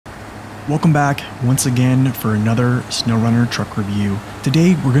Welcome back once again for another SnowRunner truck review.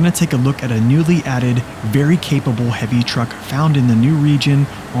 Today we're going to take a look at a newly added, very capable heavy truck found in the new region,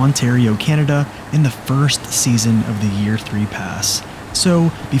 Ontario, Canada, in the first season of the Year 3 Pass.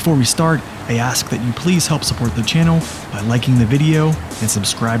 So before we start, I ask that you please help support the channel by liking the video and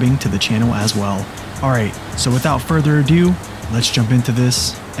subscribing to the channel as well. Alright, so without further ado, let's jump into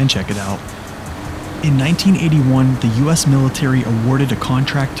this and check it out. In 1981, the US military awarded a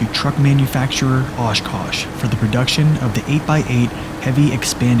contract to truck manufacturer Oshkosh for the production of the 8x8 Heavy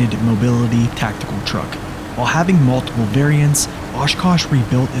Expanded Mobility Tactical Truck. While having multiple variants, Oshkosh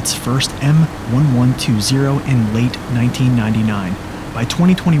rebuilt its first M1120 in late 1999. By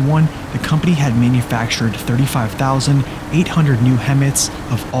 2021, the company had manufactured 35,800 new HEMTs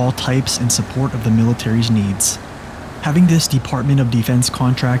of all types in support of the military's needs. Having this Department of Defense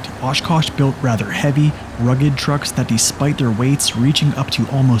contract, Oshkosh built rather heavy, rugged trucks that, despite their weights reaching up to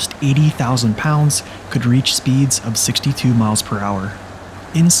almost 80,000 pounds, could reach speeds of 62 miles per hour.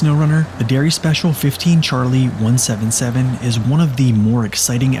 In SnowRunner, the Derry Special 15C-177 is one of the more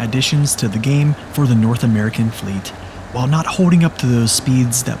exciting additions to the game for the North American fleet. While not holding up to those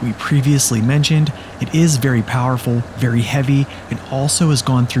speeds that we previously mentioned, it is very powerful, very heavy. It also has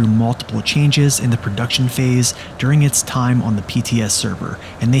gone through multiple changes in the production phase during its time on the PTS server,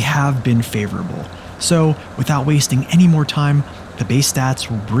 and they have been favorable. So, without wasting any more time, the base stats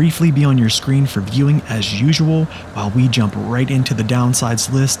will briefly be on your screen for viewing as usual, while we jump right into the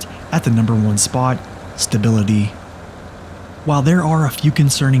downsides list at the number 1 spot, stability. While there are a few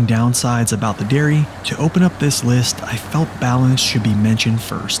concerning downsides about the Derry, to open up this list, I felt balance should be mentioned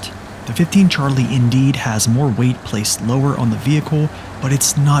first. The 15 Charlie indeed has more weight placed lower on the vehicle, but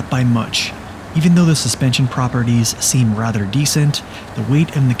it's not by much. Even though the suspension properties seem rather decent, the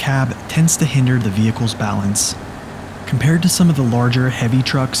weight in the cab tends to hinder the vehicle's balance. Compared to some of the larger heavy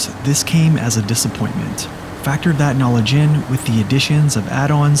trucks, this came as a disappointment. Factor that knowledge in with the additions of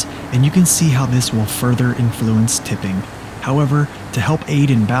add-ons, and you can see how this will further influence tipping. However, to help aid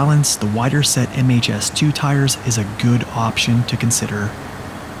in balance, the wider set MHS2 tires is a good option to consider.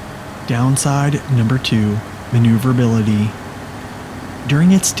 Downside number 2, maneuverability.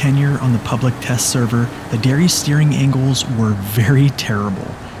 During its tenure on the public test server, the Derry's steering angles were very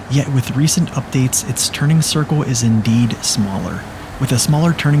terrible, yet with recent updates its turning circle is indeed smaller. With a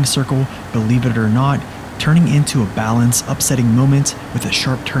smaller turning circle, believe it or not, turning into a balance upsetting moment with a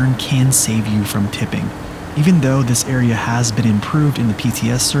sharp turn can save you from tipping. Even though this area has been improved in the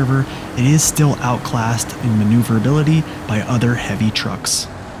PTS server, it is still outclassed in maneuverability by other heavy trucks.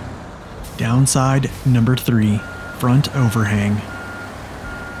 Downside number 3, front overhang.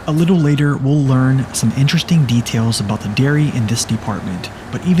 A little later, we'll learn some interesting details about the Derry in this department,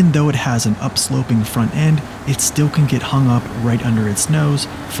 but even though it has an upsloping front end, it still can get hung up right under its nose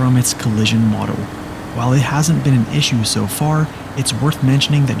from its collision model. While it hasn't been an issue so far, it's worth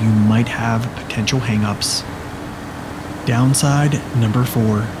mentioning that you might have potential hangups. Downside number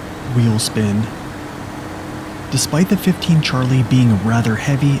 4, wheel spin. Despite the 15 Charlie being rather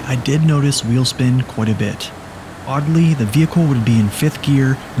heavy, I did notice wheel spin quite a bit. Oddly, the vehicle would be in 5th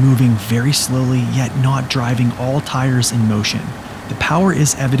gear, moving very slowly yet not driving all tires in motion. The power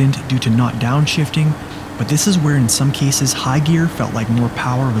is evident due to not downshifting, but this is where in some cases high gear felt like more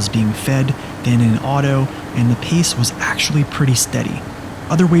power was being fed than in auto, and the pace was actually pretty steady.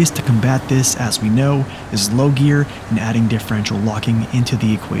 Other ways to combat this, as we know, is low gear and adding differential locking into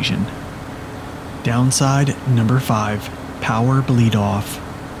the equation. Downside number 5, power bleed off.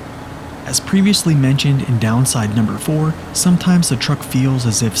 As previously mentioned in downside number 4, sometimes the truck feels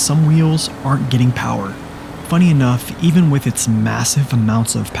as if some wheels aren't getting power. Funny enough, even with its massive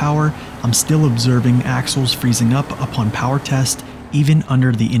amounts of power, I'm still observing axles freezing up upon power test, even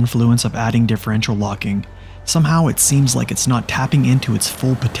under the influence of adding differential locking. Somehow it seems like it's not tapping into its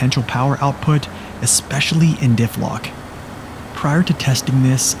full potential power output, especially in diff lock. Prior to testing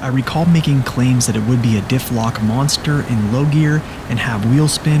this, I recall making claims that it would be a diff lock monster in low gear and have wheel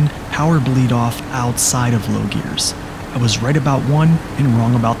spin, power bleed off outside of low gears. I was right about one and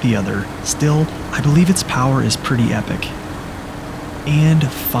wrong about the other. Still, I believe its power is pretty epic. And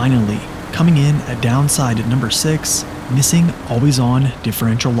finally, coming in at downside number 6, missing always-on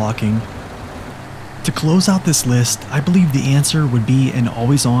differential locking. To close out this list, I believe the answer would be an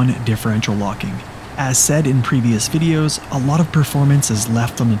always-on differential locking. As said in previous videos, a lot of performance is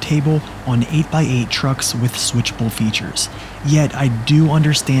left on the table on 8x8 trucks with switchable features. Yet I do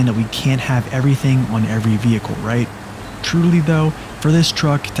understand that we can't have everything on every vehicle, right? Truly though, for this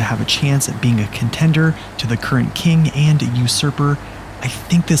truck to have a chance at being a contender to the current King and Usurper, I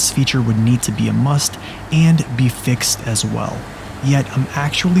think this feature would need to be a must and be fixed as well. yet I'm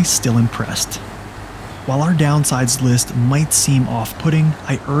actually still impressed. While our downsides list might seem off-putting,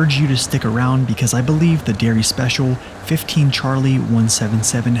 I urge you to stick around because I believe the Derry Special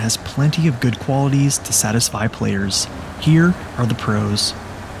 15C-177 has plenty of good qualities to satisfy players. Here are the pros.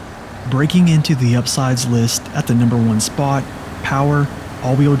 Breaking into the upsides list at the number 1 spot, power,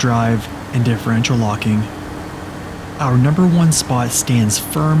 all-wheel drive, and differential locking. Our number 1 spot stands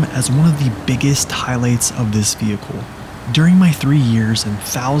firm as one of the biggest highlights of this vehicle. During my 3 years and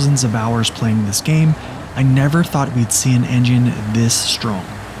thousands of hours playing this game, I never thought we'd see an engine this strong,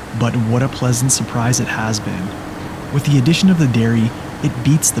 but what a pleasant surprise it has been. With the addition of the Derry, it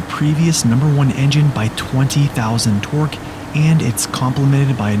beats the previous number 1 engine by 20,000 torque, and it's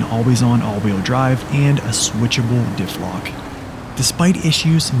complemented by an always-on all-wheel drive and a switchable diff lock. Despite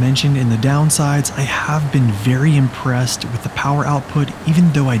issues mentioned in the downsides, I have been very impressed with the power output,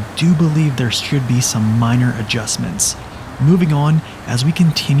 even though I do believe there should be some minor adjustments. Moving on, as we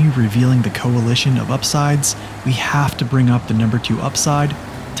continue revealing the coalition of upsides, we have to bring up the number 2 upside,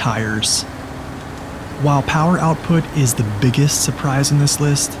 tires. While power output is the biggest surprise in this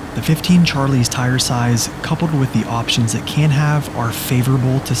list, the 15 Charlie's tire size, coupled with the options it can have, are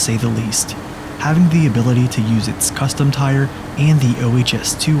favorable to say the least. Having the ability to use its custom tire and the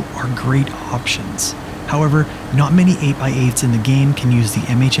OHS2 are great options. However, not many 8x8s in the game can use the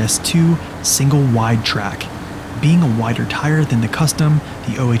MHS2 single wide track. Being a wider tire than the custom,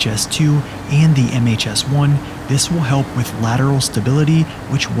 the OHS2, and the MHS1, this will help with lateral stability,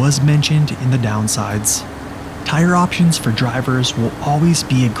 which was mentioned in the downsides. Tire options for drivers will always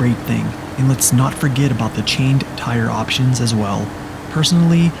be a great thing, and let's not forget about the chained tire options as well.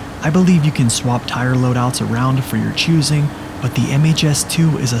 Personally, I believe you can swap tire loadouts around for your choosing, but the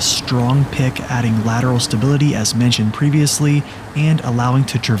MHS2 is a strong pick, adding lateral stability as mentioned previously, and allowing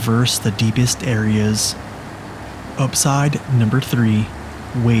to traverse the deepest areas. Upside number 3,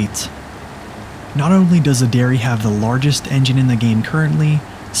 weight. Not only does the Derry have the largest engine in the game currently,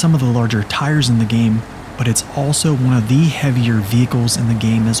 some of the larger tires in the game, but it's also one of the heavier vehicles in the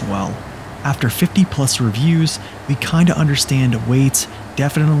game as well. After 50 plus reviews, we kinda understand weight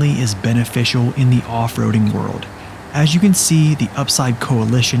definitely is beneficial in the off-roading world. As you can see, the upside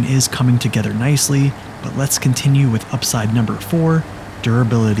coalition is coming together nicely, but let's continue with upside number 4,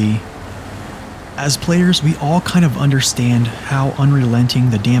 durability. As players, we all kind of understand how unrelenting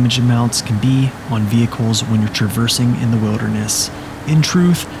the damage amounts can be on vehicles when you're traversing in the wilderness. In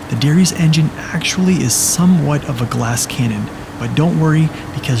truth, the Derry's engine actually is somewhat of a glass cannon, but don't worry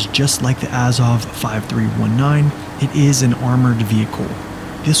because just like the Azov 5319, it is an armored vehicle.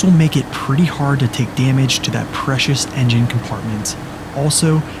 This will make it pretty hard to take damage to that precious engine compartment.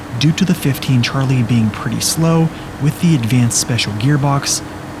 Also, due to the 15 Charlie being pretty slow, with the advanced special gearbox,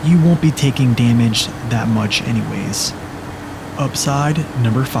 you won't be taking damage that much anyways. Upside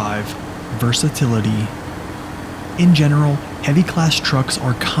number 5, versatility. In general, heavy class trucks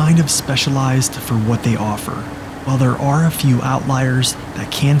are kind of specialized for what they offer. While there are a few outliers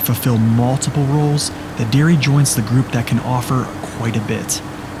that can fulfill multiple roles, the Derry joins the group that can offer quite a bit.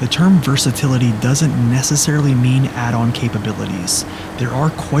 The term versatility doesn't necessarily mean add-on capabilities. There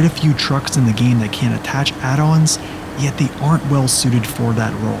are quite a few trucks in the game that can attach add-ons, yet they aren't well suited for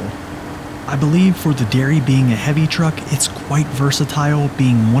that role. I believe for the Derry being a heavy truck, it's quite versatile,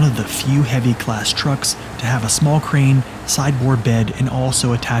 being one of the few heavy class trucks to have a small crane, sideboard bed, and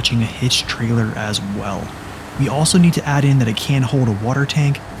also attaching a hitched trailer as well. We also need to add in that it can hold a water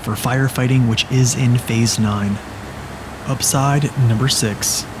tank for firefighting, which is in Phase 9. Upside number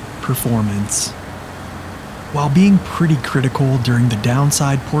 6, performance. While being pretty critical during the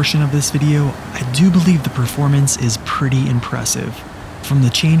downside portion of this video, I do believe the performance is pretty impressive. From the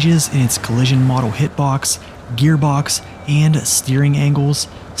changes in its collision model hitbox, gearbox, and steering angles,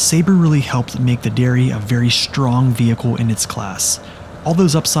 Sabre really helped make the Derry a very strong vehicle in its class. All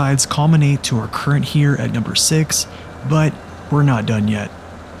those upsides culminate to our current here at number 6, but we're not done yet.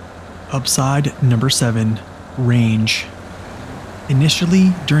 Upside number 7, range.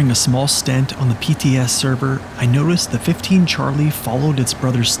 Initially, during a small stint on the PTS server, I noticed the 15 Charlie followed its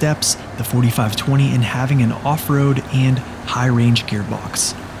brother's steps, the 4520, in having an off-road and high-range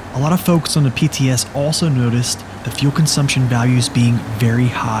gearbox. A lot of folks on the PTS also noticed the fuel consumption values being very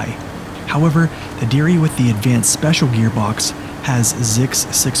high. However, the Derry with the advanced special gearbox has Zix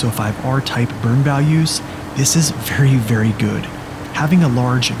 605R type burn values. This is very good. Having a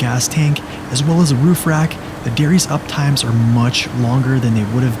large gas tank as well as a roof rack, the Derry's uptimes are much longer than they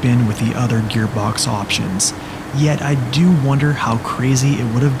would have been with the other gearbox options. Yet I do wonder how crazy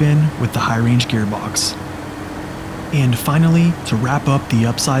it would have been with the high range gearbox. And finally, to wrap up the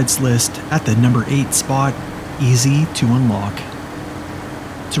upsides list, at the number 8 spot, easy to unlock.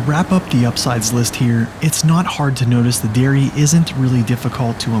 To wrap up the upsides list here, it's not hard to notice the Derry isn't really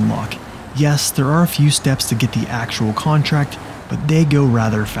difficult to unlock. Yes, there are a few steps to get the actual contract, but they go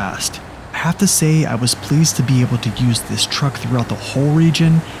rather fast. I have to say I was pleased to be able to use this truck throughout the whole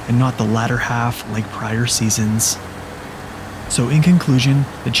region and not the latter half like prior seasons. So in conclusion,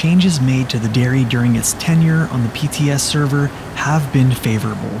 the changes made to the Derry during its tenure on the PTS server have been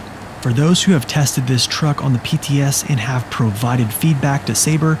favorable. For those who have tested this truck on the PTS and have provided feedback to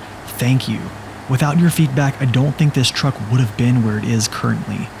Saber, thank you. Without your feedback, I don't think this truck would have been where it is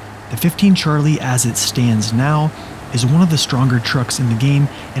currently. The 15 Charlie as it stands now is one of the stronger trucks in the game,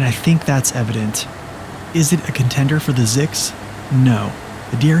 and I think that's evident. Is it a contender for the Zix? No.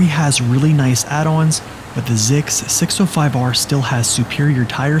 The Derry has really nice add-ons, but the Zix 605R still has superior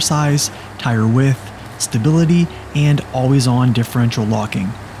tire size, tire width, stability, and always-on differential locking.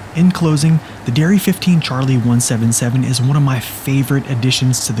 In closing, the Derry 15 Charlie 177 is one of my favorite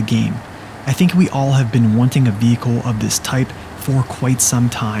additions to the game. I think we all have been wanting a vehicle of this type for quite some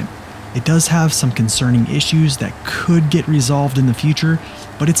time. It does have some concerning issues that could get resolved in the future,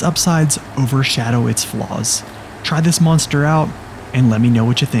 but its upsides overshadow its flaws. Try this monster out and let me know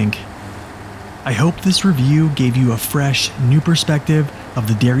what you think. I hope this review gave you a fresh, new perspective of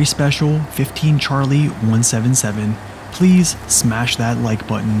the Derry Special 15 Charlie 177. Please smash that like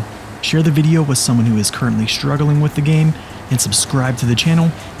button, share the video with someone who is currently struggling with the game, and subscribe to the channel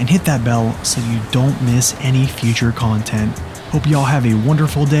and hit that bell so you don't miss any future content. Hope y'all have a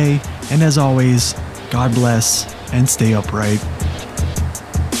wonderful day, and as always, God bless and stay upright.